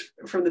sings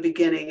from the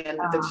beginning, and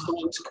the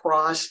songs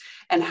cross,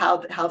 and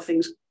how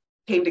things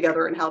came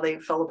together and how they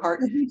fell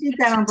apart. You did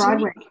that on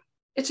Broadway.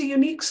 It's a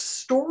unique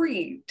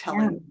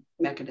storytelling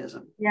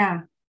mechanism.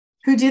 Yeah.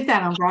 Who did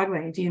that on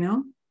Broadway? Do you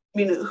know? I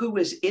mean, who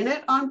was in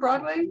it on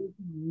Broadway?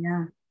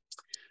 Yeah.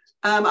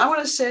 I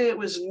want to say it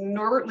was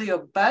Norbert Leo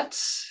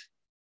Butz,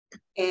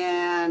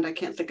 and I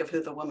can't think of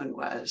who the woman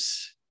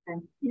was.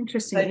 Okay.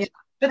 Interesting.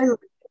 But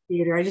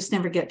theater. I just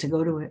never get to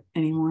go to it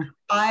anymore.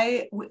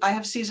 I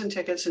have season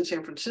tickets in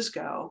San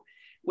Francisco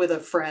with a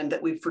friend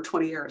that for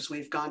 20 years,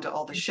 we've gone to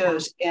all the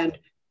shows. And,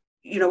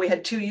 we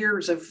had 2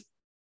 years of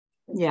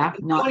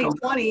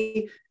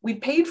 2020, we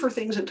paid for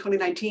things in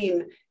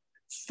 2019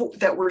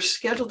 that were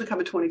scheduled to come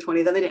in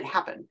 2020, then they didn't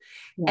happen.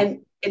 Yeah.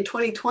 And in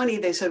 2020,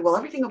 they said, well,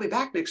 everything will be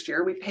back next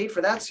year. We paid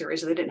for that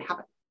series and they didn't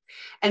happen.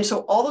 And so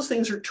all those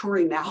things are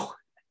touring now.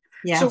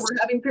 So Yes. we're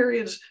having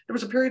periods. There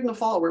was a period in the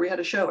fall where we had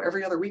a show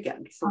every other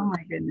weekend Oh for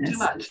my goodness. 2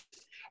 months,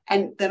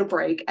 and then a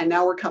break. And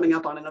now we're coming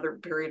up on another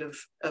period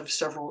of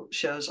several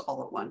shows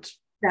all at once.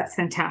 That's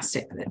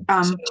fantastic.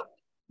 So,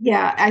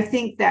 Yeah, I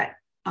think that,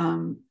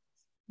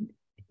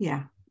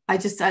 yeah,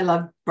 I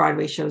love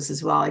Broadway shows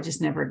as well. I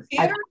just never,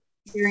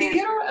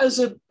 theater as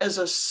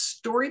a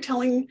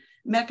storytelling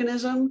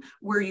mechanism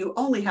where you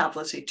only have,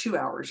 let's say, 2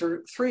 hours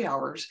or 3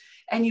 hours,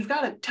 and you've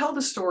got to tell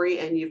the story,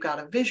 and you've got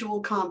a visual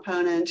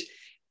component,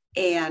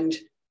 and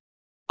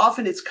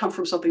often it's come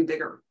from something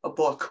bigger, a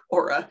book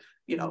or a,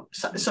 you know,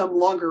 some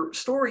longer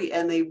story,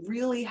 and they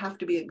really have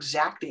to be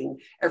exacting.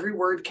 Every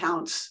word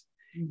counts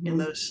in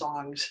those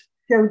songs.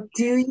 So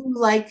do you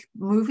like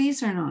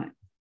movies or not?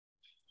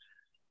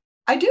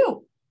 I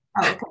do.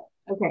 Oh, okay.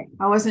 Okay.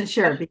 I wasn't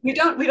sure. We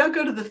don't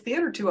go to the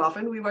theater too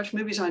often. We watch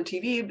movies on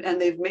TV,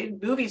 and they've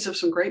made movies of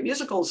some great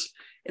musicals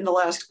in the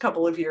last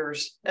couple of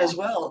years as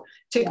well.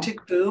 Tick,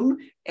 Tick, Boom,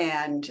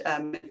 and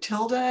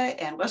Matilda,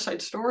 and West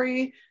Side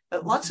Story.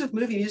 Lots of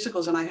movie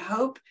musicals, and I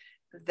hope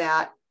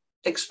that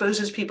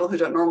exposes people who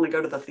don't normally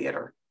go to the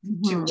theater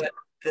to what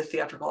the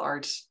theatrical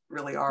arts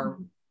really are.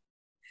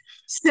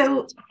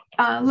 So,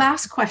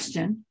 last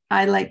question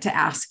I'd like to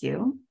ask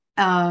you.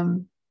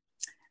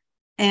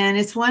 And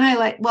it's one I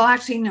like. Well,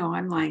 actually, no,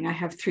 I'm lying. I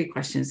have 3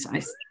 questions.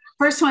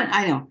 First one,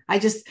 I know.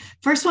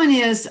 First one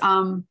is,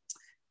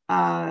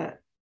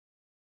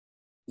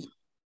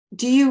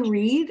 do you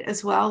read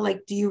as well?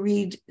 Like, do you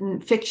read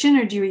fiction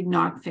or do you read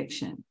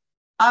nonfiction?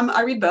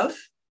 I read both.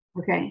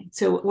 Okay.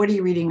 So what are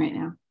you reading right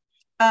now?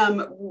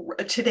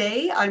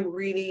 Today I'm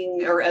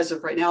reading, or as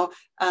of right now,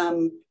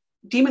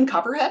 Demon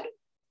Copperhead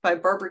by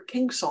Barbara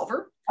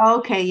Kingsolver.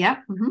 Okay.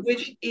 Yeah.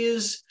 Which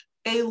is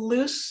a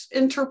loose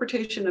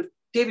interpretation of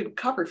David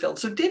Copperfield.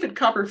 So David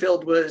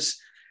Copperfield was,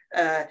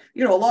 a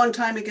long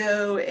time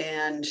ago,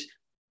 and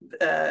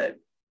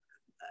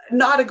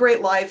not a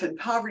great life, and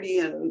poverty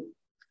and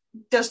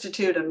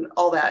destitute and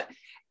all that.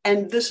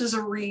 And this is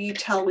a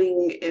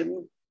retelling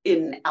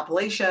in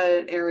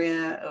Appalachia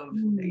area of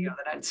the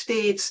United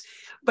States,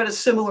 but a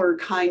similar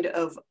kind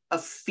of a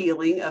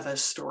feeling of a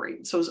story.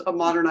 So it's a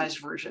modernized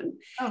version.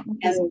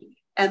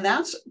 And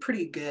that's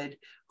pretty good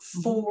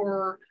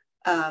for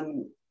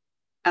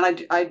and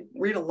I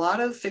read a lot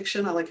of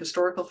fiction. I like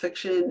historical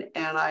fiction,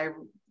 and I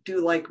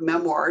do like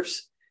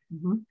memoirs,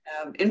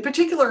 in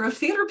particular of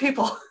theater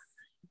people.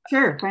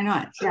 Sure, why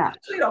not? Yeah.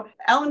 So,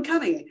 Alan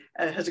Cumming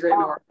has a great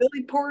memoir.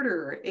 Billy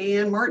Porter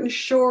and Martin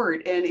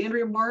Short and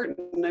Andrea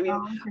Martin. I mean,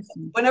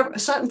 whenever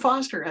Sutton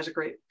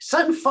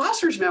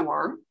Foster's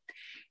memoir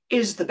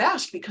is the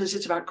best because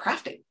it's about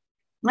crafting.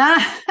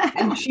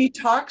 And she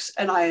talks,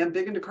 and I am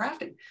big into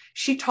crafting.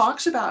 She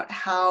talks about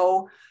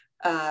how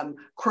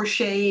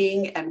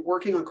crocheting and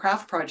working on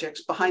craft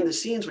projects behind the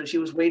scenes when she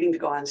was waiting to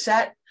go on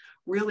set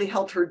really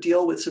helped her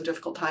deal with some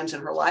difficult times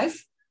in her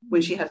life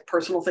when she had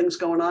personal things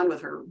going on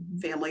with her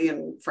family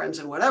and friends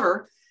and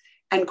whatever.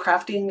 And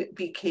crafting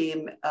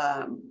became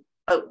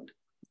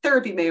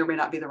therapy, may or may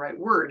not be the right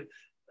word,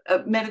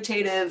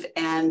 meditative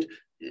and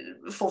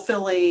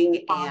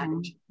fulfilling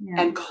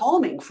and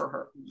calming for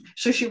her.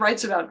 So she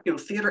writes about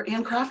theater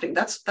and crafting.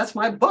 That's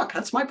my book.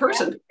 That's my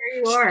person.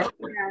 There you are.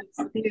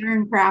 Yeah, theater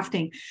and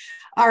crafting.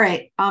 All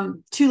right.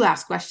 2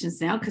 last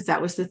questions now, because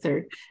that was the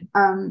third.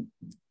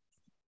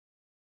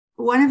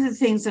 One of the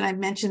things that I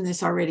mentioned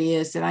this already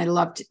is that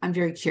I'm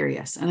very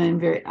curious,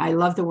 and I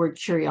love the word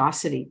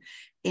curiosity.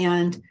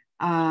 And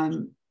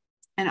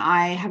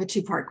I have a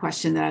 2-part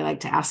question that I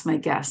like to ask my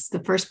guests.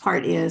 The first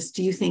part is,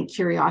 do you think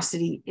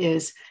curiosity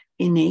is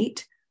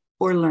innate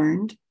or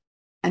learned?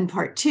 And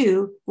part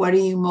 2, what are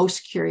you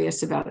most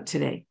curious about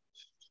today?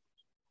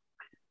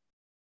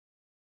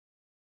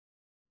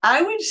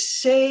 I would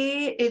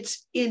say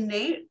it's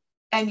innate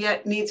and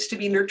yet needs to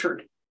be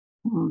nurtured.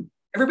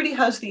 Everybody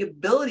has the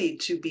ability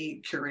to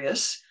be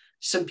curious.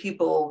 Some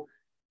people,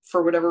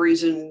 for whatever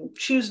reason,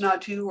 choose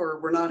not to, or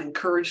were not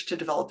encouraged to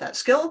develop that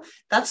skill.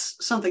 That's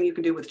something you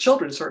can do with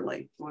children,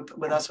 certainly,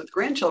 with us, with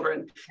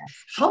grandchildren.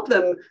 Help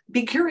them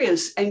be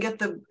curious and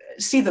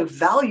see the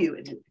value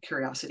in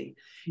curiosity.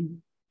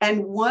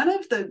 And one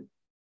of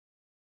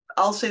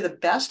I'll say the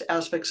best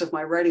aspects of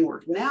my writing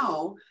work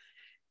now,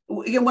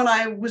 when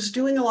I was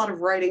doing a lot of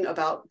writing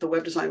about the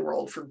web design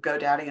world for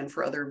GoDaddy and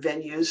for other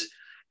venues,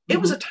 it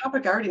was a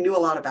topic I already knew a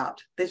lot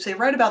about. They'd say,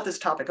 write about this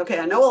topic. Okay,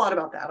 I know a lot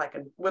about that. I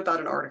can whip out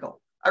an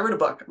article. I wrote a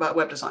book about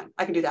web design.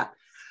 I can do that.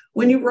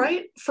 When you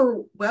write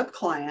for web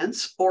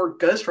clients or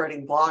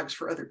ghostwriting blogs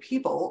for other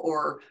people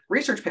or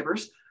research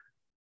papers,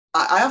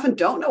 I often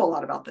don't know a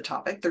lot about the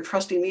topic. They're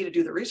trusting me to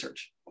do the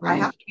research. Right. I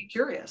have to be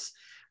curious.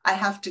 I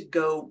have to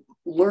go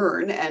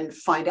learn and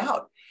find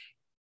out,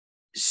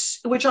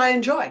 which I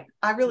enjoy.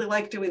 I really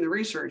like doing the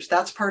research.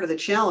 That's part of the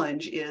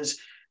challenge is,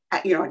 I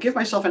give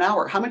myself an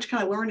hour. How much can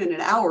I learn in an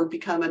hour,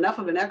 become enough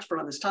of an expert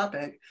on this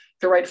topic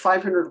to write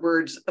 500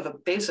 words of a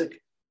basic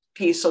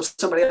piece so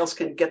somebody else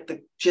can get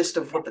the gist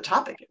of what the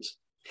topic is.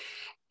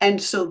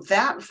 And so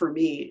that for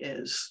me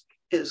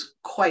is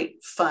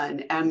quite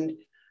fun. And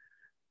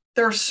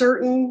there are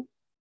certain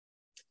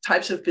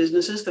types of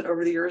businesses that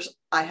over the years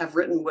I have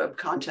written web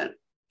content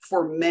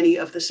for many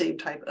of the same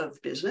type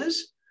of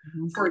business.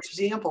 Mm-hmm. For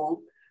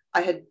example,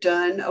 I had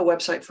done a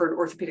website for an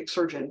orthopedic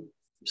surgeon,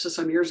 so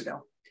some years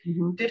ago,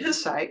 mm-hmm. did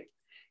his site.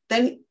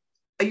 Then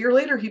a year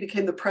later, he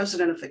became the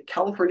president of the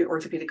California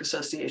Orthopedic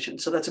Association.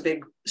 So that's a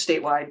big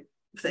statewide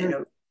thing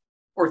mm-hmm. of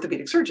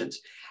orthopedic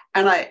surgeons.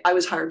 And I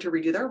was hired to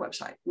redo their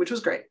website, which was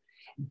great.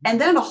 Mm-hmm.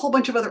 And then a whole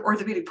bunch of other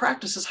orthopedic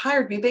practices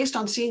hired me based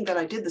on seeing that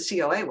I did the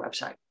COA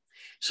website.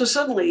 So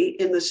suddenly,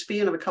 in the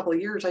span of a couple of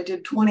years, I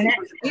did 20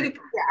 orthopedic.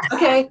 Yeah.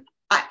 Okay,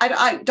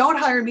 I don't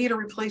hire me to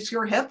replace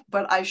your hip,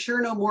 but I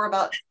sure know more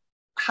about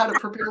how to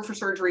prepare for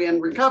surgery and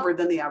recover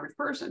than the average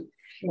person.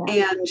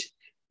 Yeah.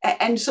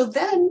 And so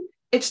then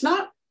it's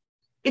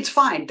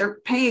fine. They're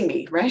paying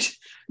me, right?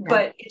 Yeah.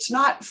 But it's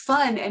not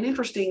fun and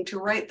interesting to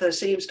write the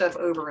same stuff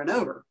over and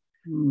over.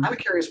 Mm. I'm a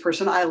curious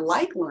person. I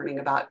like learning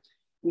about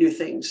new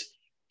things.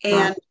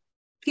 And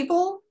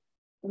people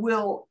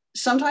will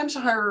sometimes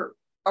hire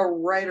a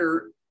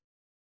writer,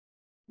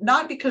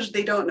 not because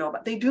they don't know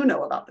about, they do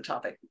know about the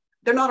topic.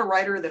 They're not a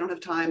writer. They don't have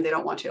time. They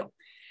don't want to.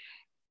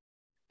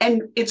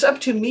 And it's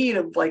up to me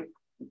to like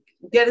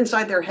get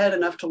inside their head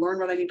enough to learn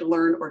what I need to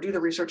learn or do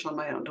the research on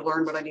my own to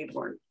learn what I need to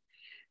learn.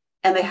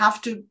 And they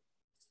have to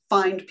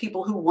find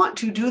people who want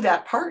to do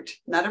that part.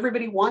 Not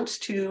everybody wants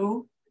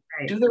to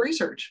do the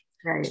research.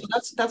 Right. So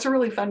that's a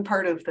really fun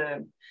part of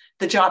the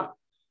job.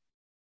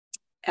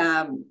 Is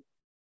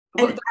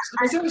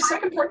there a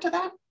second part to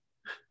that?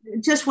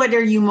 Just what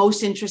are you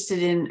most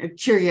interested in or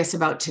curious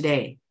about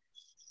today?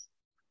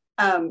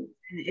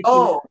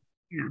 What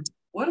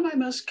am I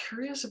most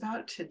curious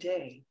about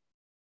today?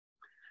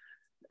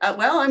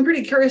 Well, I'm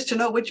pretty curious to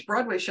know which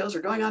Broadway shows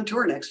are going on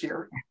tour next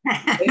year.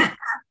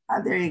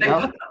 There you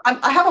go.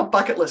 I have a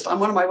bucket list. On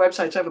one of my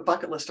websites, I have a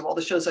bucket list of all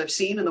the shows I've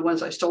seen and the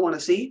ones I still want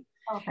to see.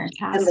 Oh,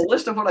 fantastic. And the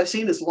list of what I've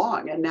seen is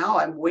long. And now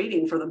I'm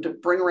waiting for them to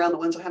bring around the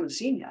ones I haven't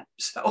seen yet.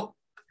 So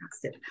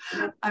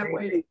I'm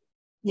waiting.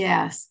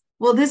 Yes.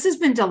 Well, this has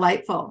been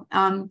delightful.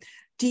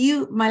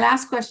 My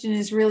last question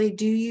is really,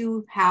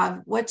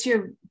 what's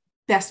your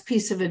best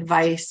piece of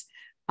advice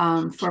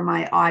for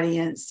my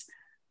audience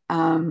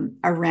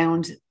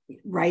around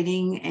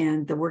writing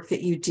and the work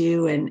that you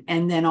do,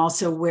 and then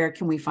also where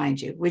can we find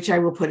you, which I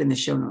will put in the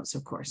show notes,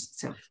 of course.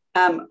 So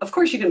of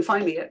course you can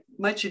find me at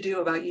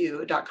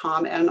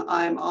muchadoaboutyou.com, and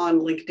I'm on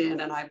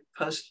LinkedIn, and I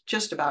post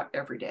just about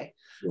every day.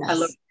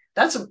 Yes.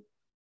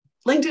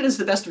 LinkedIn is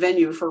the best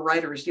venue for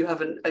writers. You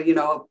have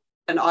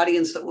an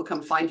audience that will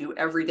come find you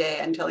every day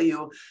and tell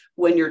you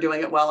when you're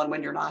doing it well and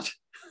when you're not.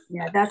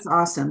 Yeah, that's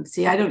awesome.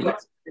 See, I don't use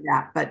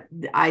that, but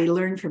I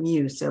learn from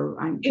you. So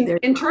I'm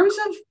in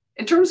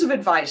terms of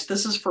advice,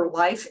 this is for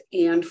life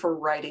and for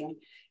writing,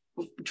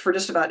 for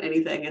just about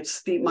anything.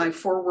 It's my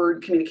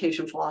 4-word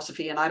communication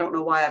philosophy. And I don't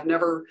know why I've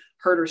never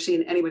heard or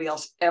seen anybody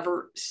else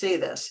ever say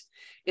this.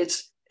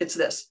 It's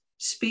this: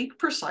 speak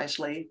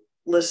precisely,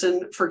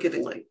 listen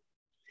forgivingly.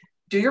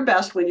 Do your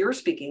best when you're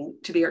speaking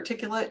to be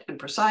articulate and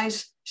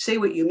precise, say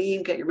what you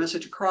mean, get your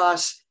message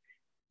across,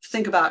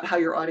 think about how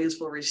your audience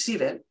will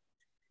receive it.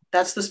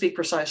 That's the speak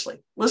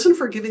precisely. Listen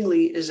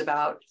forgivingly is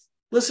about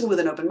listen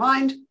with an open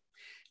mind.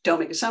 Don't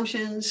make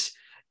assumptions.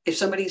 If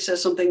somebody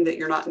says something that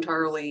you're not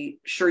entirely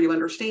sure you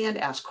understand,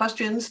 ask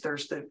questions.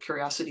 There's the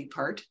curiosity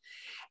part,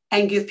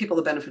 and give people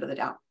the benefit of the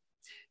doubt.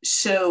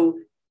 So,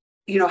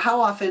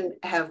 how often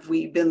have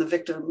we been the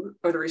victim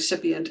or the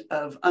recipient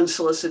of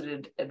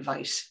unsolicited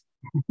advice?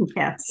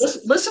 Yes.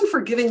 Listen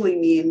forgivingly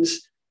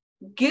means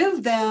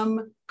give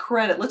them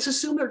credit. Let's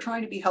assume they're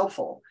trying to be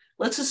helpful.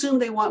 Let's assume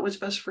they want what's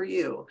best for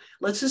you.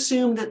 Let's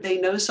assume that they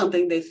know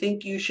something they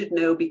think you should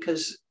know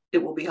because it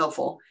will be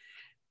helpful,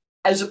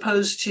 as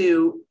opposed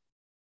to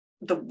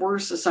the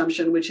worst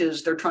assumption, which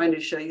is they're trying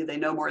to show you they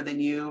know more than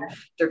you.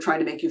 They're trying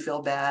to make you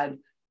feel bad,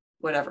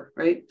 whatever,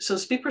 right? So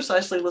speak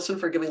precisely, listen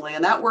forgivingly.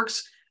 And that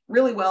works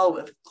really well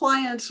with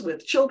clients,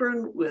 with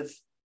children, with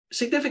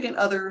significant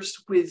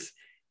others, with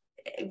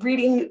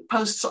reading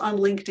posts on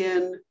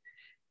LinkedIn.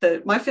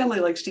 My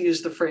family likes to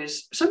use the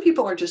phrase, some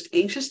people are just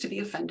anxious to be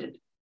offended.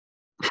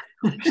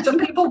 Some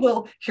people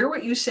will hear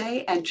what you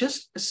say and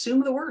just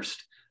assume the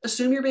worst.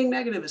 Assume you're being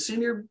negative.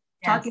 Assume you're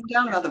talking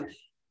down about them.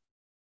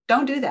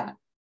 Don't do that.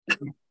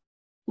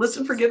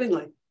 Listen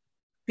forgivingly.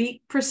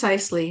 Speak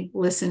precisely.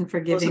 Listen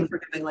forgivingly. Listen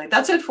forgivingly.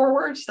 That's it. 4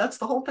 words. That's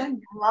the whole thing.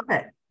 I love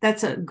it.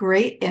 That's a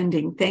great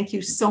ending. Thank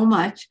you so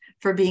much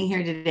for being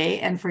here today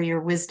and for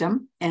your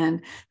wisdom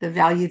and the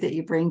value that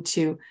you bring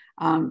to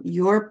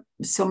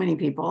so many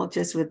people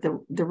just with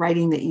the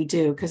writing that you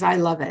do, because I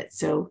love it.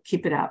 So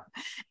keep it up.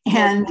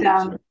 And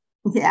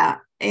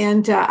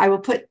I will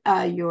put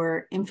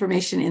your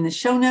information in the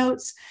show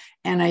notes.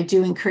 And I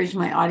do encourage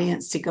my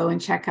audience to go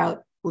and check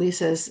out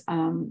Lisa's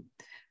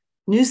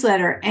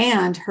newsletter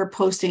and her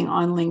posting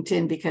on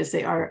LinkedIn, because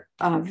they are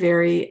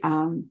very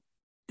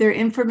they're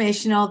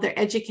informational, they're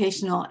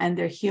educational, and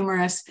they're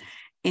humorous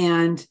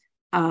and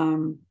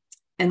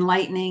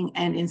enlightening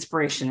and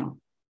inspirational.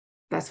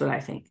 That's what I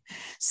think.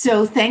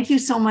 So thank you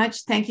so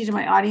much. Thank you to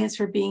my audience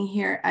for being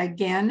here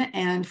again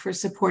and for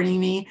supporting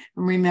me.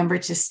 And remember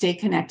to stay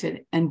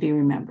connected and be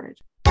remembered.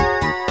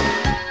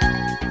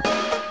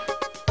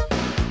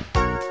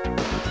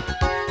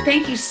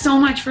 Thank you so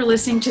much for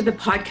listening to the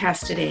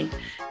podcast today.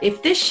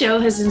 If this show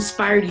has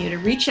inspired you to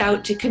reach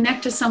out to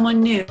connect to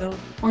someone new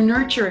or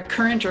nurture a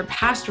current or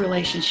past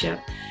relationship,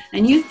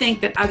 and you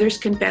think that others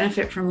can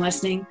benefit from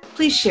listening,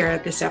 please share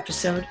this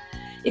episode.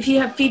 If you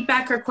have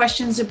feedback or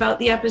questions about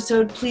the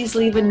episode, please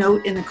leave a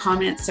note in the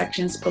comments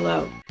sections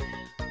below.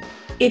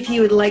 If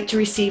you would like to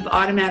receive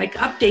automatic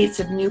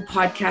updates of new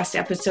podcast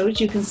episodes,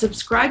 you can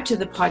subscribe to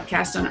the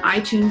podcast on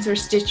iTunes or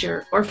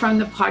Stitcher or from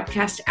the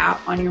podcast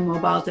app on your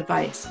mobile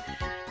device.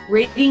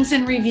 Ratings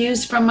and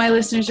reviews from my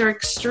listeners are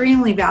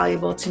extremely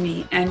valuable to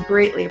me and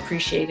greatly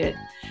appreciated.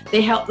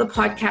 They help the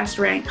podcast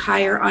rank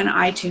higher on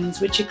iTunes,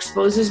 which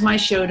exposes my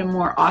show to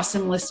more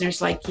awesome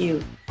listeners like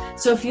you.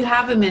 So if you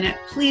have a minute,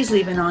 please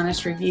leave an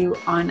honest review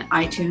on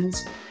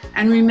iTunes.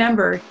 And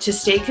remember to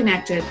stay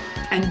connected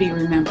and be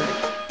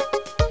remembered.